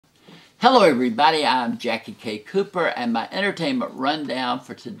Hello everybody, I'm Jackie K. Cooper, and my entertainment rundown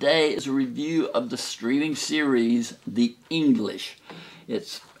for today is a review of the streaming series The English.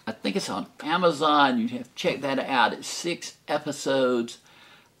 I think it's on Amazon. You have to check that out. It's 6 episodes.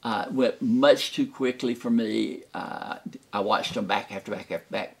 Went much too quickly for me. I watched them back after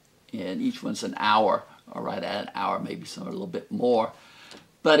back, and each one's an hour, or right at an hour, maybe some a little bit more.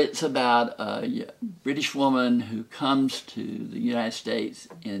 But it's about a British woman who comes to the United States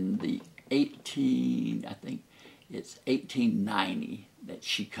in the I think it's 1890 that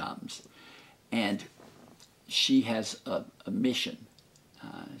she comes. And she has a mission.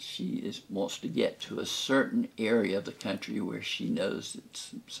 She wants to get to a certain area of the country where she knows that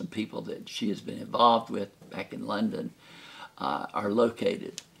some people that she has been involved with back in London are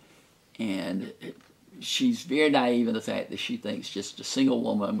located. And she's very naive in the fact that she thinks just a single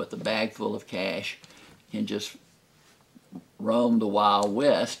woman with a bag full of cash can just roam the Wild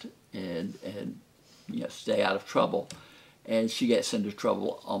West and stay out of trouble. And she gets into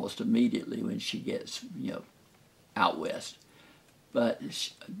trouble almost immediately when she gets out west. But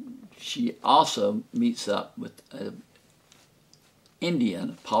she also meets up with an Indian,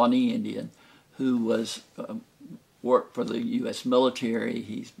 a Pawnee Indian, who was worked for the U.S. military.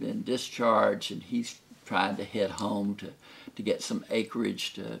 He's been discharged, and he's trying to head home to get some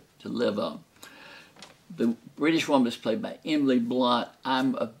acreage to live on. The British woman is played by Emily Blunt.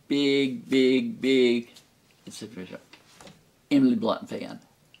 I'm a big Emily Blunt fan.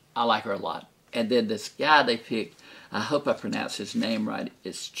 I like her a lot. And then this guy they picked, I hope I pronounce his name right,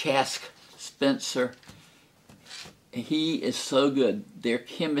 it's Chask Spencer. He is so good. Their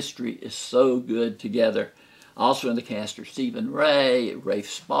chemistry is so good together. Also in the cast are Stephen Ray,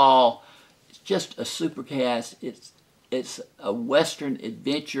 Rafe Spall. It's just a super cast. It's a Western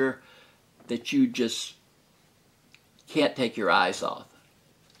adventure that you just can't take your eyes off.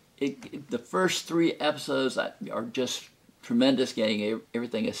 The first 3 episodes are just tremendous, getting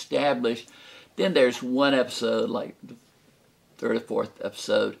everything established. Then there's one episode, like the 3rd or 4th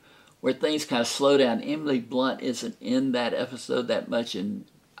episode, where things kind of slow down. Emily Blunt isn't in that episode that much, and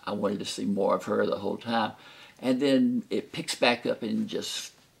I wanted to see more of her the whole time. And then it picks back up and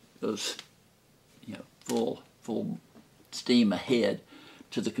just goes, full steam ahead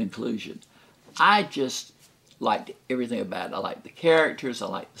to the conclusion. I just liked everything about it. I like the characters. I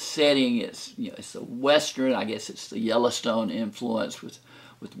like the setting. It's it's a Western. I guess it's the Yellowstone influence with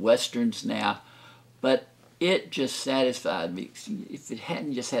Westerns now. But it just satisfied me. If it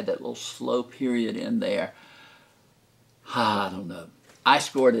hadn't just had that little slow period in there, I don't know. I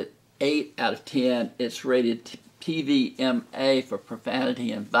scored it 8 out of 10. It's rated TVMA for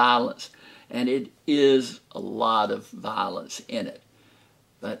profanity and violence, and it is a lot of violence in it.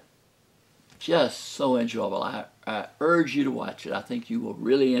 But just so enjoyable. I urge you to watch it. I think you will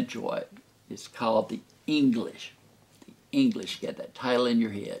really enjoy it. It's called The English. The English. Get that title in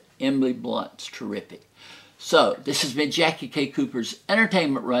your head. Emily Blunt's terrific. So, this has been Jackie K. Cooper's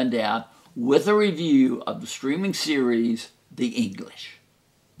Entertainment Rundown with a review of the streaming series, The English.